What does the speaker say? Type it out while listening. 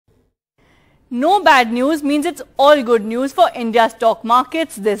No bad news means it's all good news for India's stock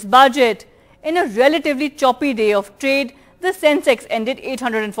markets this budget. In a relatively choppy day of trade, the Sensex ended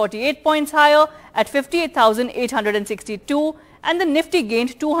 848 points higher at 58,862 and the NIFTY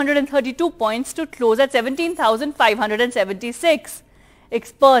gained 232 points to close at 17,576.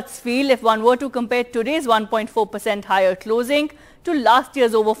 Experts feel if one were to compare today's 1.4% higher closing to last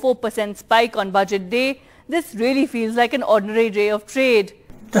year's over 4% spike on budget day, this really feels like an ordinary day of trade.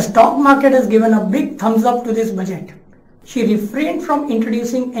 The stock market has given a big thumbs up to this budget. She refrained from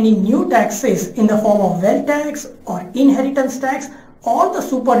introducing any new taxes in the form of wealth tax or inheritance tax or the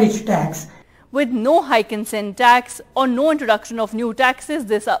super rich tax. With no hike in sin tax or no introduction of new taxes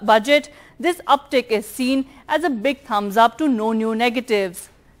this budget, this uptick is seen as a big thumbs up to no new negatives.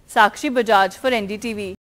 Sakshi Bajaj for NDTV.